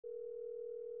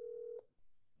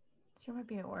She might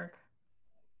be at work.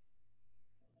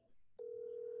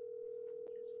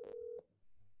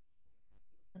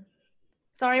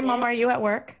 Sorry, Yes. Mom, are you at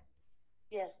work?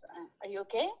 Yes. Are you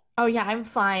okay? Oh, yeah, I'm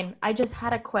fine. I just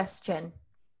had a question.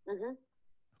 Mm-hmm.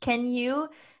 Can you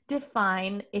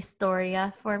define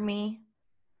iSTORYa for me?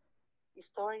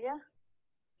 iSTORYa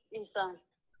is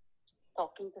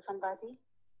talking to somebody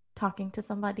Talking to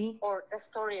somebody? or a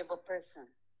story of a person.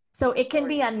 So it can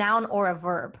Story. be a noun or a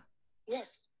verb.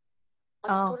 Yes.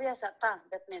 Ang Oh. istorya sa ta,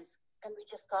 that means, can we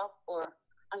just talk? Or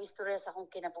ang istorya sa akong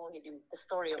kinabuhi, the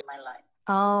story of my life.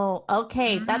 Oh,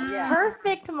 okay. That's Yeah.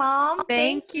 perfect, Mom.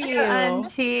 Thank you,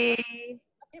 Auntie.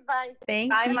 Okay, bye.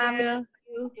 Thank Bye, you. Mom.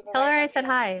 Okay, Tell her bye-bye. I said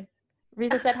hi.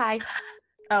 Rheza said hi.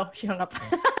 Oh, she hung up.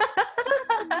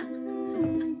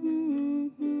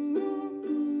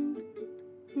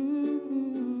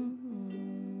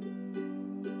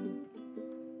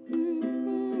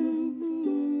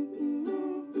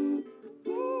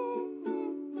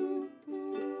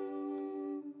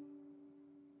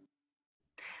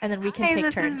 And then we can Hi, take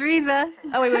this turns. is Rheza.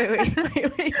 Oh,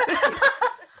 wait.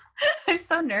 I'm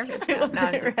so nervous I now.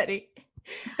 wasn't ready.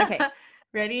 Okay,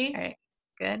 ready? All right,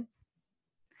 good.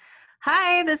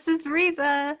 Hi, this is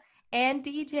Rheza. And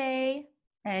DJ.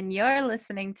 And you're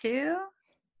listening to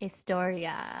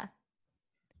iSTORYa.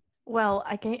 Well,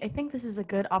 I think this is a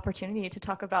good opportunity to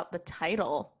talk about the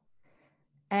title.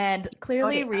 And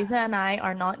clearly, Rheza and I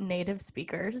are not native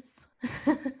speakers.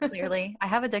 Clearly, I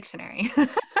have a dictionary.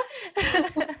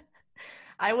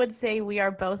 I would say we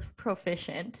are both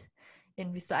proficient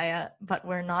in Visaya, but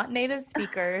we're not native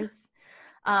speakers.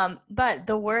 But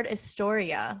the word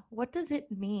iSTORYa, what does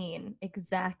it mean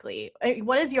exactly?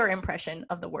 What is your impression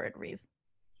of the word, Rhys?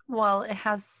 Well, it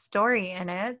has story in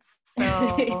it,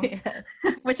 so Yes.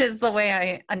 which is the way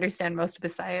I understand most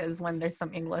Visaya is when there's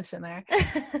some English in there.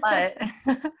 But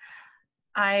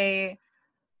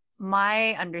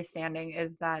my understanding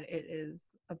is that it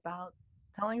is about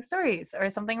telling stories or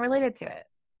something related to it.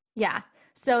 Yeah.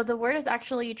 So the word is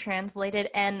actually translated,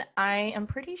 and I am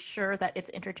pretty sure that it's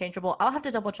interchangeable. I'll have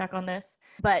to double check on this,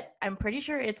 but I'm pretty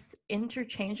sure it's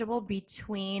interchangeable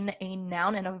between a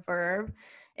noun and a verb.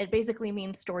 It basically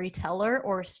means storyteller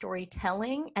or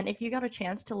storytelling. And if you got a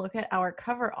chance to look at our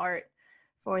cover art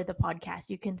for the podcast,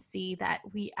 you can see that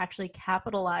we actually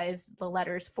capitalize the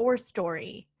letters for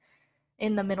story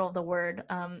in the middle of the word,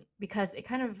 because it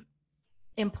kind of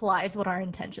implies what our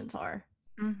intentions are.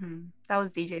 Mm-hmm. That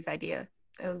was DJ's idea.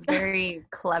 It was very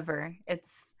clever.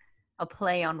 It's a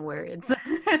play on words.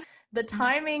 The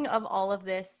timing of all of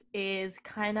this is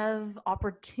kind of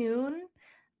opportune.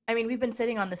 I mean, we've been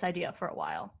sitting on this idea for a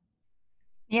while.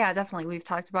 Yeah, definitely. We've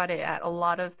talked about it at a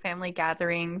lot of family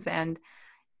gatherings, and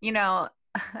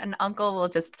an uncle will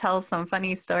just tell some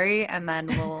funny story, and then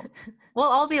we'll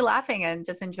all be laughing and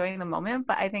just enjoying the moment.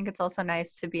 But I think it's also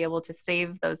nice to be able to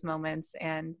save those moments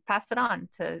and pass it on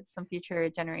to some future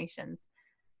generations.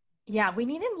 Yeah, we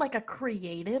needed like a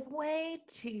creative way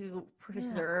to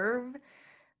preserve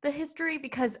the history,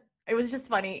 because it was just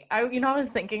funny. I was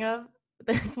thinking of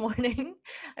this morning.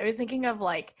 I was thinking of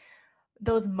like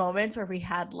those moments where we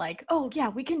had like, oh yeah,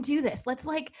 we can do this. Let's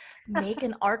like make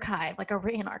an archive, like a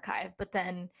written archive, but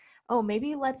then, oh,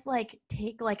 maybe let's like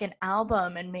take like an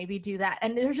album and maybe do that.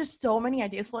 And there's just so many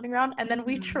ideas floating around. And then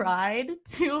we tried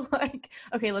to like,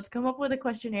 okay, let's come up with a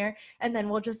questionnaire, and then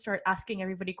we'll just start asking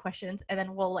everybody questions, and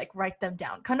then we'll like write them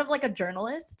down, kind of like a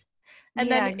journalist. And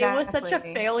Yeah, then it was such a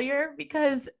exactly. failure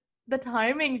because the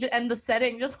timing and the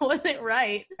setting just wasn't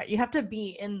right. You have to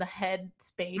be in the head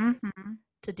space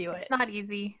to do it. It's not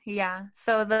easy. Yeah.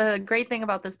 So the great thing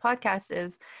about this podcast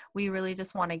is we really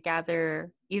just want to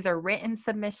gather either written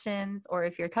submissions, or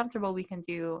if you're comfortable, we can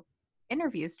do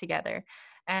interviews together.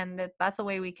 And that's a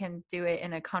way we can do it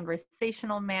in a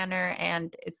conversational manner,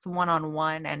 and it's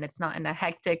one-on-one, and it's not in a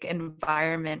hectic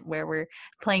environment where we're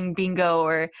playing bingo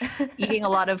or eating a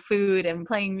lot of food and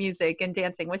playing music and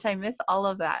dancing, which I miss all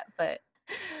of that. But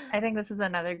I think this is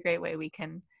another great way we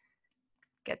can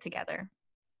get together.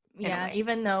 Yeah,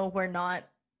 even though we're not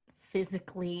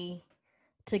physically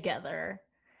together,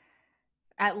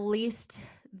 at least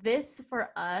this for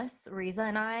us, Rheza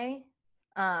and I,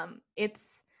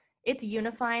 it's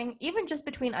unifying, even just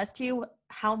between us two,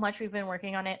 how much we've been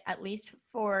working on it, at least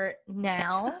for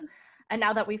now. And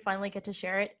now that we finally get to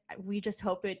share it, we just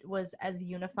hope it was as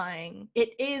unifying.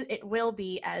 It will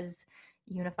be as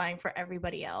unifying for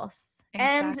everybody else.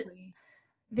 Exactly. And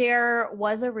there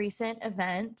was a recent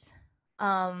event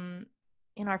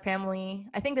in our family.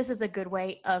 I think this is a good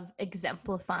way of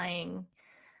exemplifying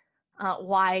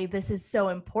why this is so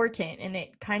important. And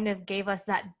it kind of gave us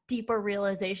that deeper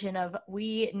realization of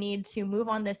we need to move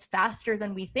on this faster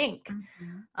than we think.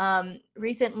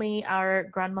 Recently, our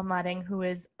grandma Maring, who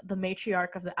is the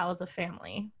matriarch of the Auza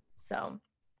family, so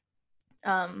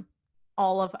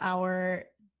all of our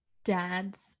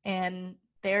dads and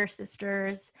their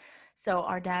sisters, so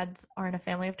our dads are in a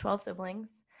family of 12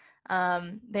 siblings.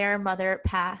 Their mother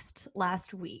passed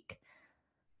last week,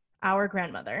 our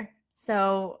grandmother.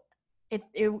 So it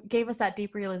gave us that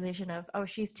deep realization of, oh,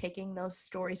 she's taking those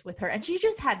stories with her. And she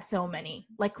just had so many.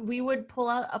 Like, we would pull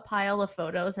out a pile of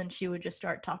photos and she would just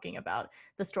start talking about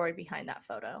the story behind that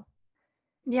photo.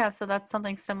 Yeah, so that's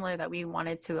something similar that we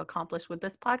wanted to accomplish with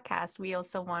this podcast. We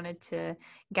also wanted to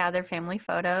gather family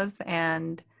photos,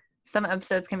 and some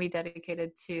episodes can be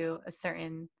dedicated to a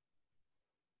certain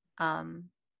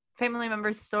family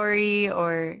member's story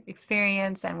or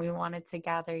experience, and we wanted to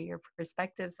gather your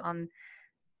perspectives on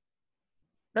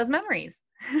those memories.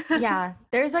 Yeah,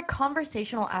 there's a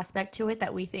conversational aspect to it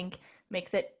that we think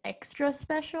makes it extra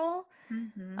special.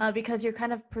 Because you're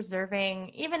kind of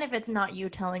preserving, even if it's not you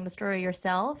telling the story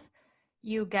yourself,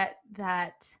 you get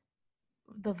that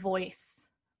the voice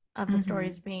of the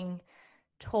stories being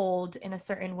told in a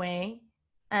certain way,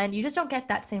 and you just don't get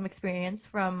that same experience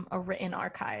from a written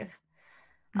archive.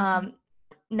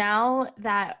 Now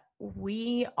that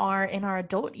we are in our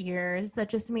adult years, that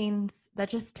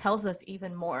just tells us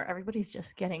even more. Everybody's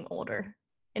just getting older,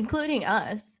 including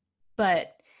us,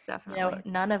 but Definitely.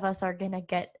 none of us are gonna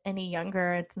get any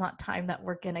younger. It's not time that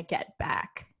we're gonna get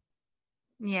back.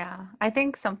 Yeah, I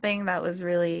think something that was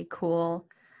really cool,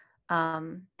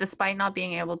 despite not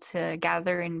being able to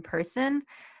gather in person,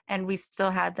 and we still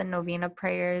had the novena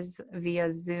prayers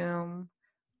via Zoom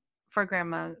for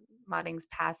Grandma Madding's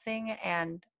passing,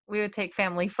 and we would take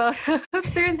family photos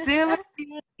through Zoom.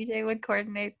 DJ would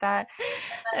coordinate that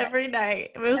Every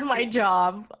night. It was my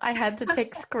job. I had to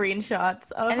take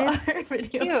screenshots of and our it's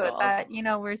video cute calls. that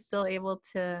we're still able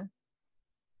to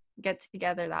get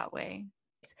together that way.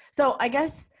 So I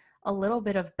guess a little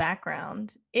bit of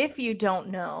background. If you don't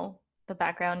know the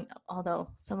background, although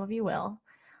some of you will,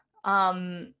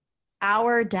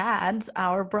 our dads,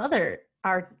 our brother,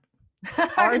 our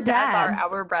dads are dads,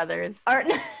 our brothers.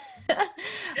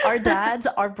 Our dads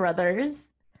are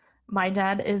brothers. My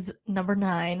dad is number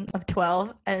 9 of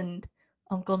 12, and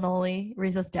Uncle Noli,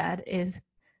 Rheza's dad, is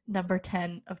number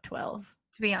 10 of 12.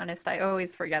 To be honest, I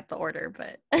always forget the order,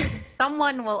 but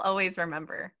someone will always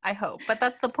remember, I hope. But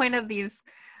that's the point of these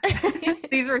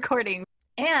recordings.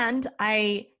 And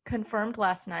I confirmed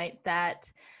last night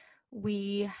that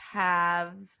we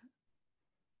have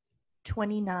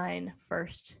 29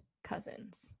 first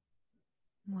cousins.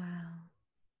 Wow.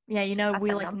 Yeah, That's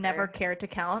we a like number. never care to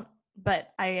count,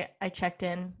 but I checked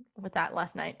in with that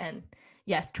last night, and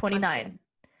yes, 29.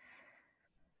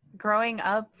 Growing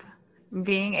up,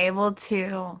 being able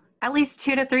to at least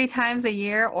 2 to 3 times a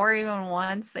year, or even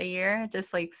once a year,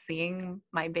 just like seeing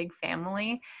my big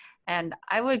family, and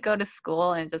I would go to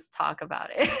school and just talk about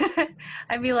it.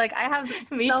 I'd be like, I have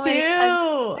Me so too. many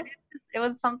cousins. It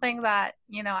was something that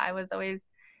I was always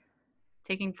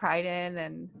taking pride in,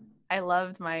 and I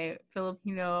loved my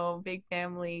Filipino big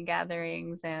family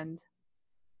gatherings, and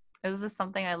it was just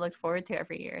something I looked forward to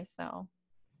every year. So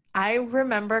I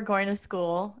remember going to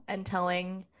school and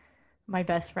telling my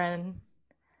best friend,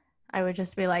 I would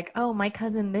just be like, oh, my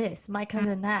cousin this, my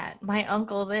cousin that, my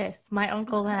uncle this, my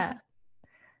uncle that.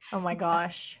 Oh my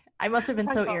gosh. I must have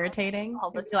been so irritating.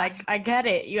 all the I'd be like, I get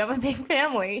it. You have a big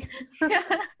family.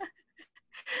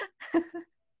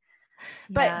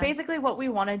 But basically what we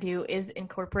want to do is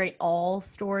incorporate all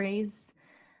stories.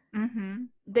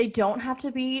 They don't have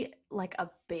to be like a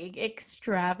big,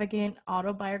 extravagant,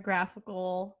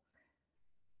 autobiographical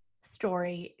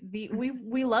story.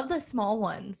 We love the small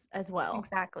ones as well.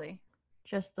 Exactly.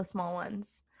 Just the small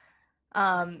ones.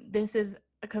 This is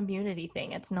a community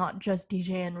thing. It's not just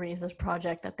DJ and Rheza's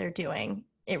project that they're doing.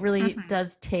 It really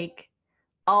does take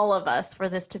all of us for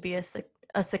this to be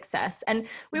a success. And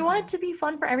we want it to be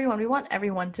fun for everyone. We want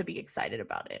everyone to be excited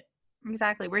about it.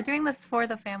 Exactly. We're doing this for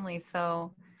the family,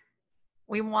 so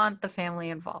we want the family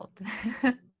involved.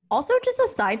 Also, just a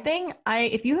side thing,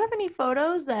 if you have any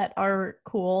photos that are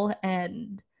cool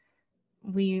and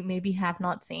we maybe have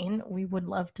not seen, we would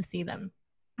love to see them.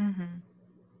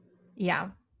 Yeah.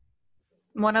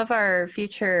 One of our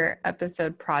future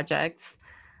episode projects,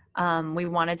 we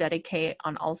want to dedicate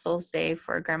on All Souls Day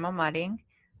for Grandma Maring.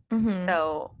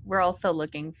 So we're also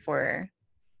looking for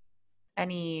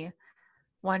anyone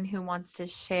who wants to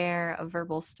share a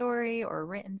verbal story or a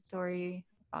written story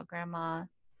about Grandma.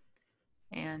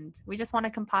 And we just want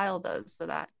to compile those so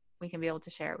that we can be able to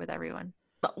share it with everyone.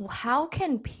 But how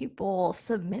can people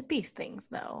submit these things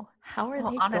though? How are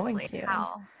Well, they going honestly, to?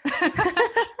 how?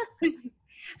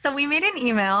 So we made an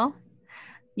email.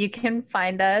 You can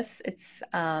find us. It's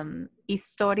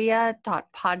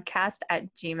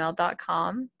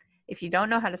istoria.podcast@gmail.com. If you don't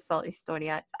know how to spell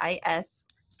Istoria, it's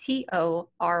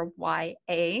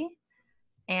ISTORYA.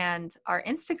 And our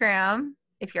Instagram,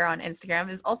 if you're on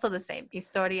Instagram, is also the same,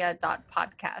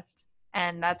 istoria.podcast.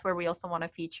 And that's where we also want to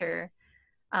feature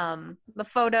the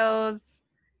photos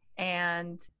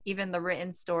and even the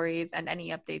written stories and any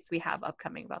updates we have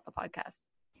upcoming about the podcast.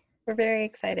 We're very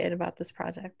excited about this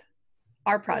project.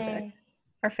 Our project. Yay.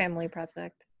 Our family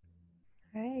project.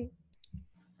 All right.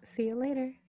 See you later.